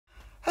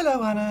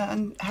Hello Anna,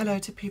 and hello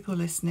to people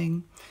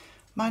listening.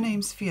 My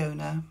name's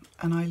Fiona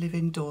and I live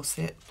in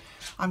Dorset.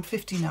 I'm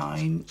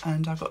 59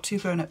 and I've got two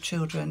grown-up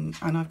children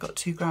and I've got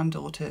two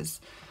granddaughters,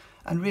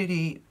 and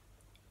really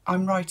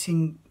I'm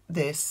writing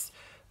this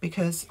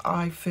because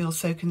I feel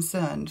so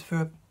concerned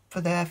for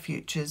their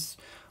futures,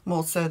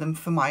 more so than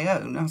for my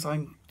own, as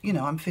I'm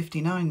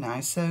 59 now,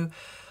 so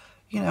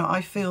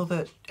I feel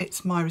that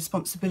it's my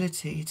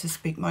responsibility to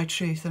speak my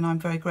truth, and I'm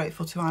very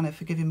grateful to Anna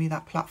for giving me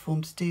that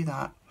platform to do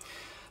that.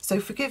 So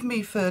forgive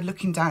me for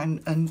looking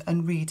down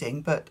and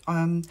reading, but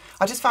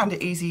I just found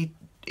it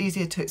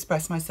easier to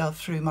express myself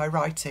through my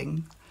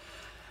writing.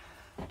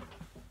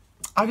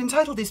 I've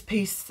entitled this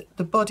piece,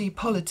 "The Body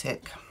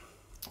Politic."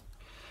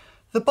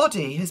 The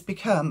body has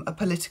become a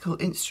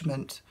political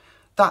instrument.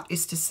 That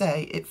is to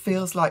say, it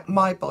feels like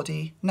my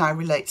body now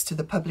relates to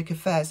the public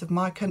affairs of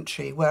my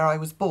country, where I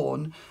was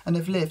born and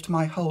have lived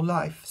my whole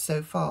life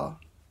so far.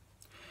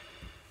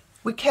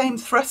 We came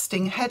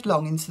thrusting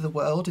headlong into the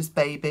world as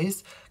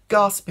babies,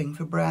 gasping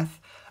for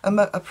breath,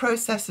 a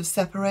process of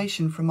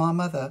separation from our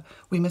mother.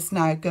 We must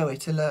now go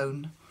it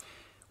alone.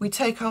 We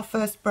take our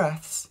first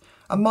breaths,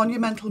 a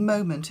monumental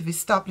moment of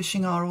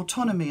establishing our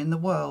autonomy in the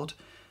world,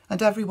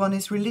 and everyone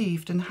is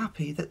relieved and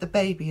happy that the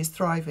baby is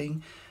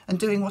thriving and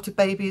doing what a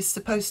baby is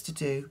supposed to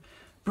do: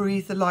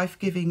 breathe the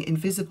life-giving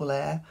invisible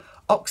air,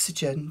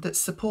 oxygen that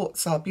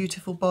supports our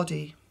beautiful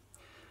body.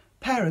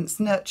 Parents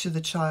nurture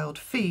the child,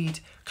 feed,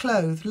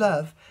 clothe,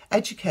 love,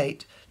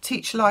 educate,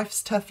 teach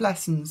life's tough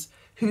lessons,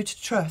 who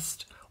to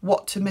trust,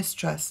 what to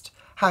mistrust,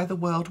 how the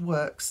world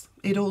works.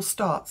 It all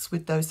starts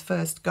with those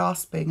first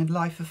gasping and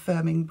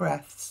life-affirming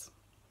breaths.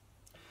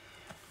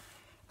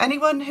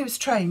 Anyone who's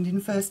trained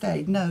in first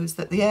aid knows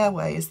that the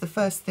airway is the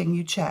first thing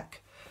you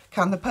check.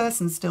 Can the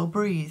person still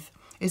breathe?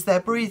 Is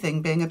their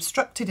breathing being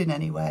obstructed in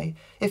any way?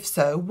 If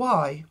so,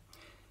 why?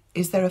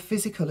 Is there a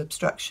physical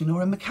obstruction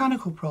or a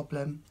mechanical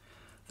problem?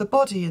 The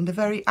body and the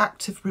very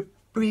act of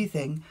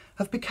breathing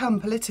have become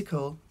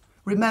political.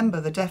 Remember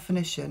the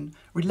definition: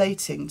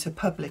 relating to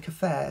public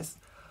affairs.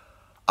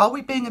 Are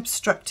we being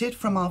obstructed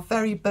from our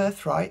very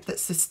birthright that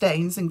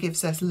sustains and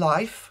gives us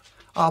life,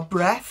 our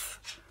breath?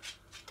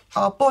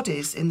 Our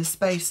bodies, in the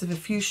space of a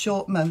few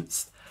short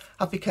months,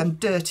 have become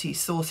dirty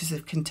sources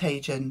of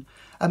contagion,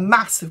 a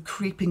mass of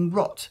creeping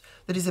rot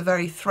that is a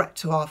very threat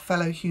to our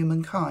fellow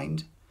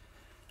humankind.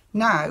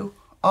 Now,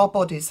 our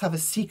bodies have a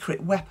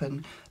secret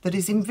weapon that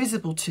is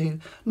invisible to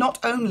not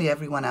only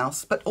everyone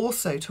else, but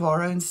also to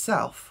our own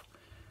self.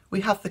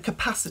 We have the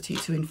capacity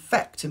to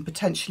infect and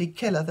potentially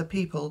kill other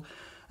people,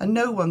 and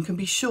no one can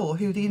be sure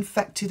who the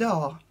infected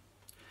are.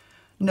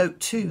 Note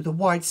too the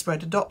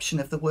widespread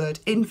adoption of the word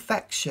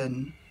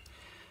infection.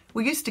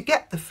 We used to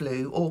get the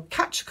flu or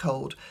catch a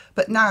cold,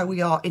 but now we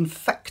are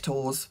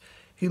infectors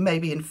who may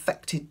be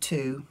infected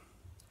too.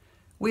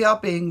 We are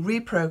being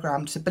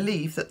reprogrammed to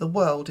believe that the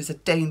world is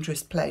a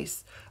dangerous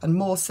place, and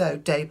more so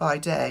day by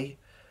day.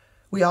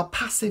 We are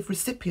passive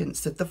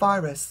recipients of the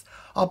virus.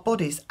 Our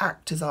bodies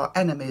act as our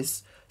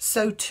enemies.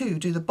 So too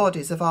do the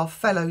bodies of our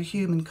fellow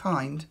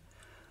humankind.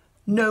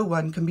 No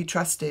one can be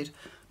trusted,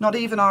 not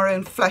even our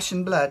own flesh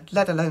and blood,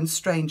 let alone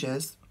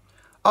strangers.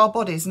 Our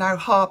bodies now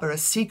harbour a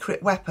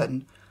secret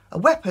weapon, a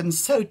weapon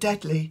so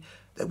deadly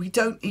that we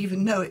don't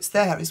even know it's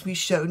there as we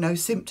show no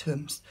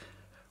symptoms.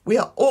 We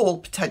are all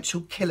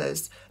potential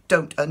killers.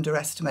 Don't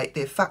underestimate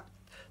the effect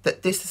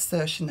that this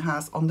assertion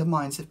has on the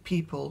minds of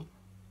people.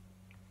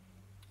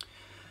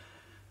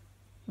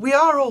 We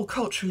are all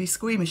culturally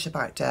squeamish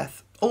about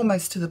death,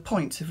 almost to the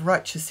point of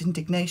righteous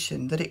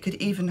indignation that it could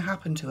even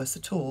happen to us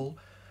at all.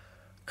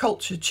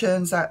 Culture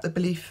churns out the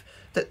belief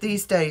that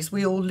these days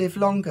we all live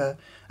longer,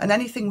 and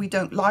anything we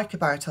don't like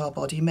about our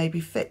body may be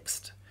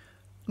fixed.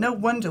 No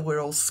wonder we're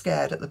all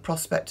scared at the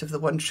prospect of the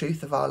one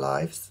truth of our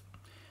lives.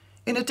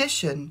 In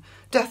addition,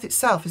 death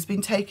itself has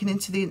been taken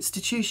into the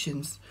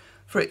institutions,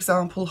 for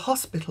example,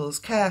 hospitals,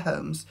 care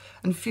homes,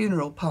 and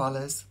funeral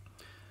parlours.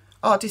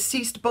 Our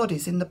deceased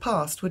bodies in the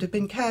past would have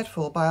been cared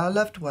for by our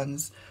loved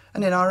ones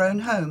and in our own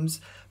homes,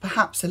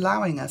 perhaps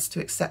allowing us to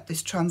accept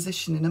this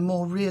transition in a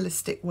more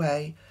realistic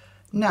way.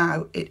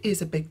 Now it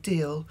is a big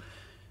deal.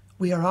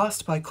 We are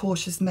asked by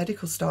cautious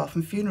medical staff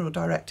and funeral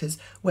directors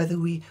whether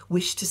we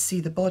wish to see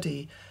the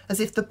body,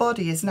 as if the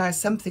body is now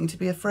something to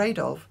be afraid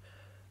of.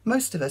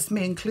 Most of us,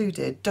 me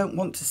included, don't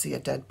want to see a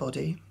dead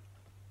body.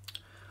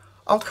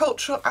 Our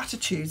cultural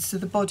attitudes to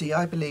the body,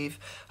 I believe,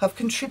 have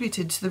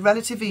contributed to the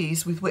relative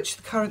ease with which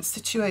the current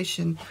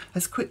situation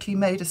has quickly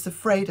made us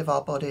afraid of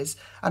our bodies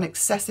and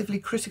excessively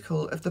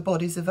critical of the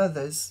bodies of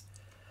others.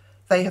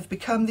 They have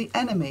become the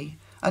enemy,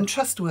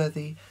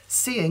 untrustworthy.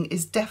 Seeing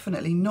is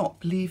definitely not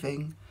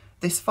believing.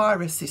 This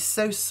virus is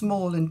so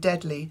small and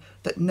deadly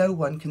that no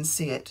one can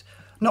see it,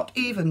 not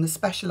even the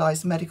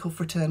specialised medical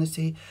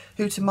fraternity,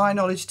 who to my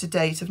knowledge to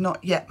date have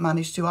not yet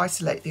managed to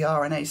isolate the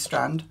RNA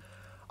strand.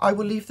 I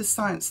will leave the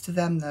science to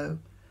them though.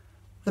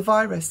 The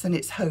virus and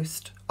its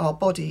host, our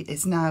body,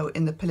 is now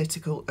in the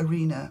political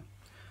arena.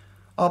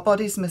 Our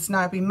bodies must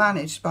now be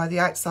managed by the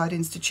outside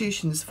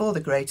institutions for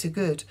the greater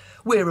good.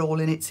 We're all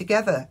in it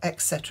together,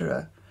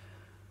 etc.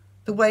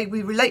 The way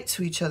we relate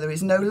to each other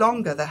is no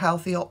longer the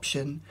healthy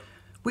option.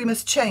 We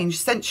must change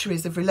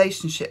centuries of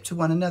relationship to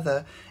one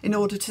another in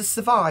order to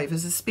survive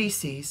as a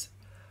species.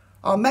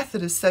 Our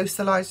method of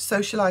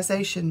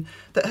socialisation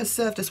that has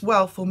served us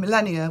well for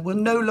millennia will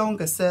no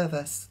longer serve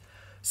us.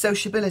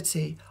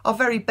 Sociability, our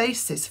very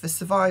basis for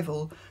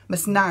survival,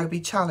 must now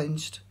be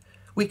challenged.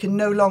 We can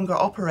no longer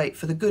operate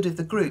for the good of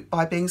the group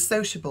by being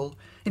sociable.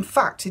 In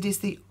fact, it is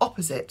the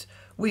opposite.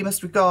 We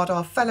must regard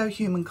our fellow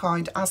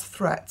humankind as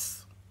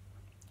threats.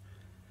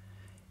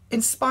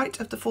 In spite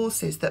of the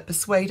forces that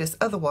persuade us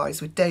otherwise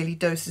with daily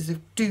doses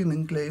of doom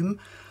and gloom,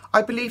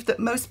 I believe that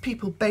most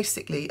people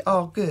basically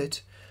are good.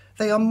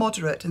 They are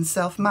moderate and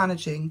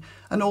self-managing,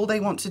 and all they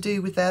want to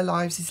do with their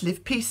lives is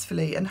live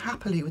peacefully and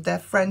happily with their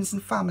friends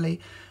and family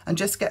and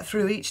just get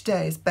through each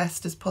day as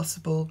best as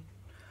possible.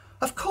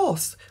 Of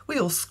course, we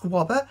all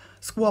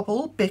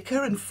squabble,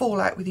 bicker and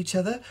fall out with each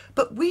other,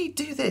 but we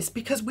do this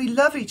because we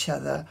love each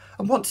other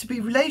and want to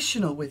be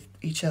relational with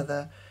each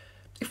other.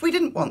 If we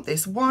didn't want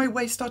this, why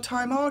waste our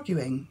time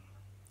arguing?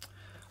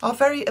 Our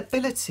very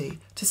ability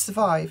to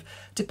survive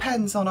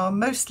depends on our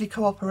mostly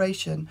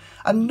cooperation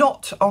and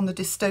not on the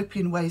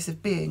dystopian ways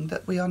of being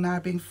that we are now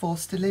being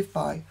forced to live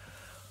by.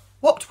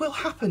 What will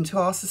happen to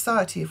our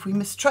society if we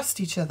mistrust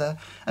each other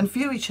and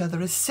view each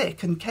other as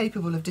sick and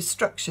capable of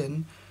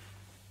destruction?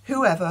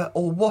 Whoever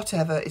or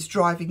whatever is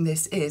driving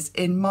this is,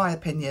 in my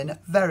opinion,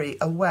 very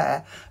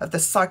aware of the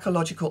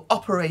psychological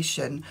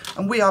operation,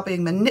 and we are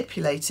being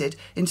manipulated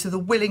into the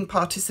willing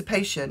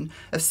participation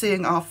of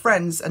seeing our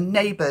friends and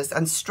neighbours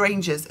and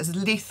strangers as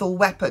lethal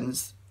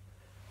weapons.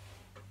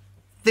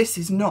 This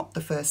is not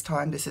the first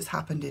time this has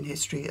happened in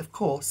history, of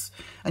course,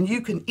 and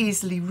you can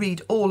easily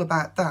read all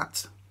about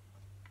that.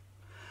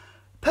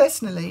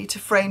 Personally, to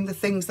frame the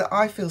things that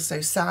I feel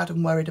so sad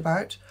and worried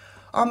about,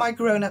 are my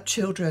grown-up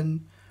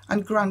children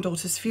and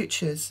granddaughters'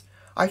 futures.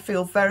 I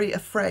feel very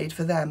afraid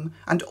for them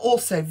and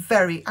also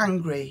very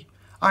angry.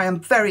 I am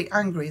very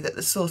angry that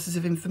the sources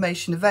of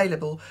information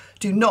available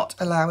do not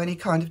allow any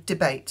kind of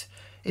debate.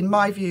 In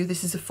my view,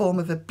 this is a form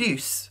of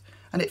abuse,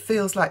 and it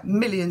feels like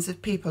millions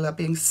of people are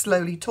being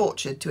slowly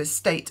tortured to a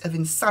state of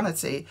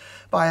insanity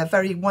by a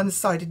very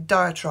one-sided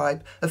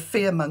diatribe of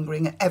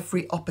fear-mongering at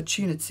every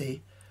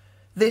opportunity.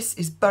 This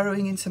is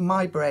burrowing into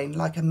my brain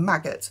like a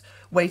maggot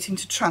waiting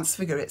to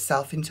transfigure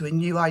itself into a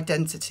new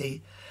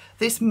identity.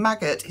 This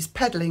maggot is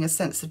peddling a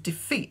sense of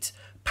defeat,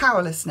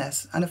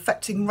 powerlessness, and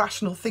affecting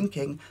rational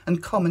thinking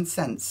and common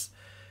sense.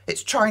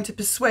 It's trying to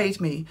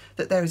persuade me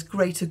that there is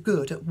greater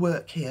good at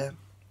work here.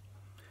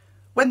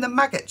 When the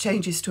maggot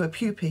changes to a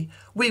pupae,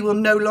 we will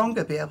no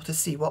longer be able to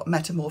see what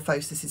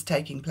metamorphosis is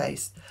taking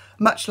place.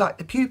 Much like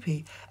the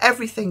pupae,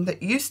 everything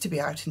that used to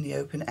be out in the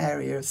open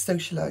area of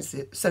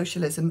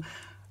socialism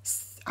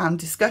and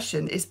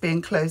discussion is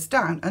being closed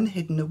down and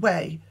hidden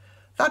away.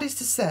 That is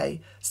to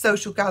say,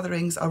 social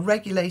gatherings are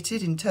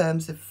regulated in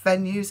terms of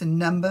venues and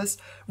numbers,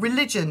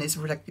 religion is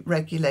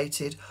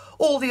regulated,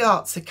 all the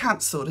arts are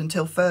cancelled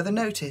until further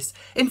notice.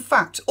 In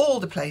fact, all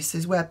the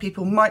places where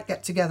people might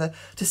get together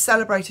to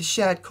celebrate a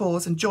shared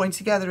cause and join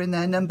together in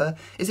their number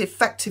is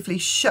effectively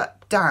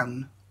shut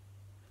down.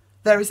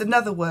 There is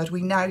another word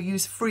we now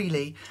use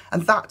freely,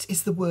 and that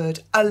is the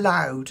word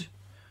allowed.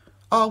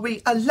 Are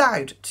we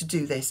allowed to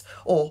do this,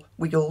 or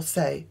we all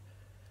say?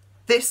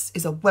 This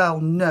is a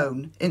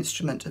well-known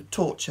instrument of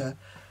torture,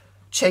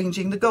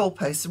 changing the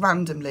goalposts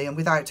randomly and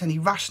without any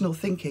rational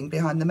thinking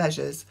behind the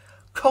measures.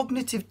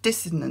 Cognitive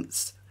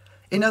dissonance.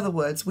 In other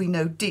words, we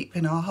know deep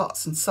in our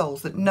hearts and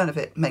souls that none of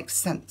it makes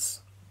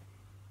sense.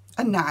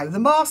 And now the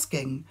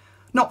masking.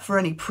 Not for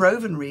any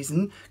proven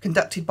reason,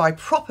 conducted by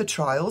proper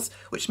trials,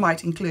 which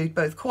might include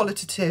both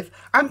qualitative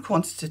and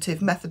quantitative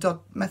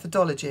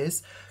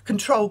methodologies,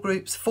 control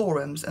groups,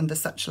 forums and the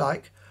such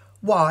like.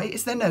 Why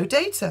is there no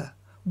data?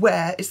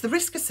 Where is the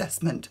risk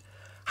assessment?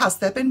 Has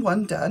there been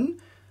one done?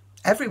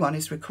 Everyone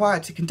is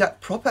required to conduct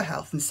proper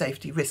health and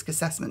safety risk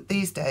assessment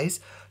these days.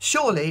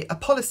 Surely a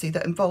policy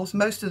that involves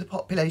most of the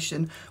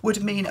population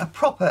would mean a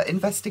proper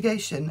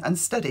investigation and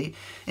study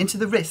into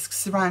the risks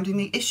surrounding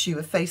the issue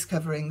of face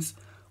coverings.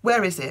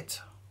 Where is it?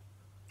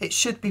 It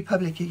should be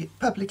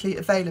publicly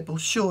available,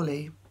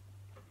 surely.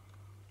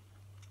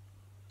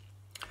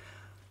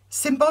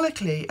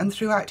 Symbolically and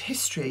throughout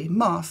history,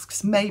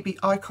 masks may be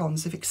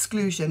icons of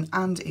exclusion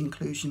and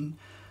inclusion.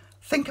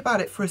 Think about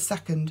it for a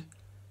second.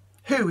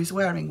 Who is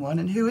wearing one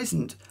and who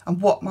isn't,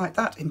 and what might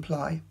that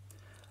imply?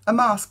 A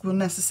mask will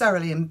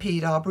necessarily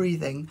impede our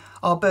breathing,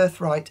 our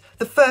birthright,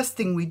 the first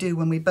thing we do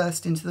when we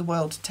burst into the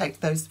world to take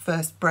those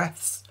first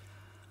breaths.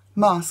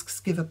 Masks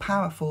give a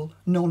powerful,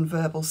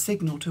 non-verbal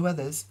signal to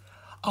others.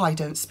 I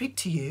don't speak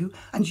to you,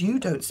 and you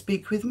don't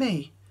speak with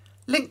me.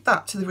 Link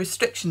that to the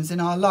restrictions in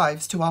our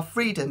lives, to our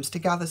freedoms to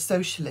gather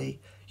socially.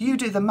 You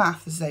do the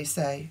math, as they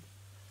say.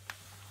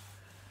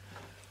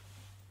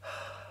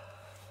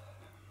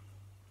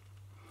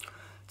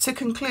 To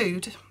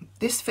conclude,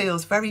 this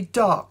feels very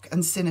dark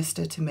and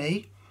sinister to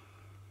me.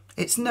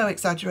 It's no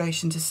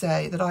exaggeration to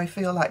say that I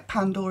feel like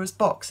Pandora's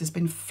box has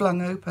been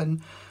flung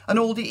open and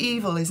all the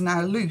evil is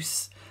now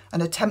loose,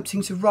 and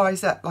attempting to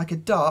rise up like a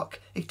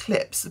dark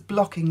eclipse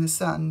blocking the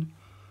sun.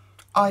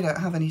 I don't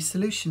have any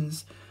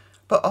solutions,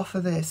 but offer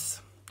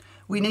this.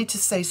 We need to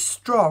stay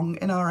strong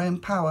in our own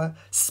power,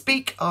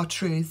 speak our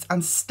truths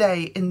and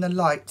stay in the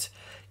light.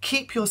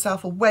 Keep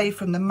yourself away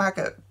from the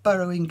maggot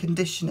burrowing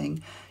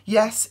conditioning.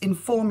 Yes,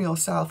 inform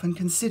yourself and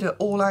consider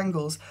all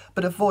angles,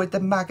 but avoid the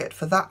maggot,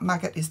 for that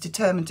maggot is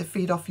determined to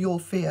feed off your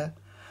fear.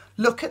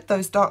 Look at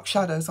those dark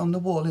shadows on the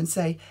wall and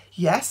say,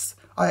 yes,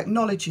 I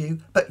acknowledge you,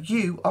 but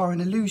you are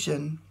an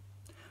illusion.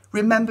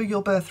 Remember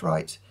your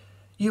birthright.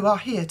 You are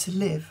here to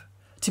live,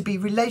 to be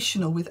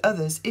relational with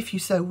others if you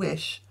so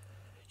wish.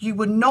 You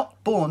were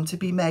not born to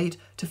be made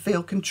to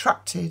feel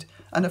contracted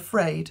and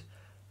afraid.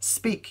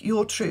 Speak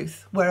your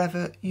truth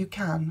wherever you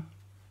can.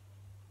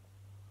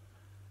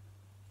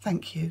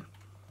 Thank you.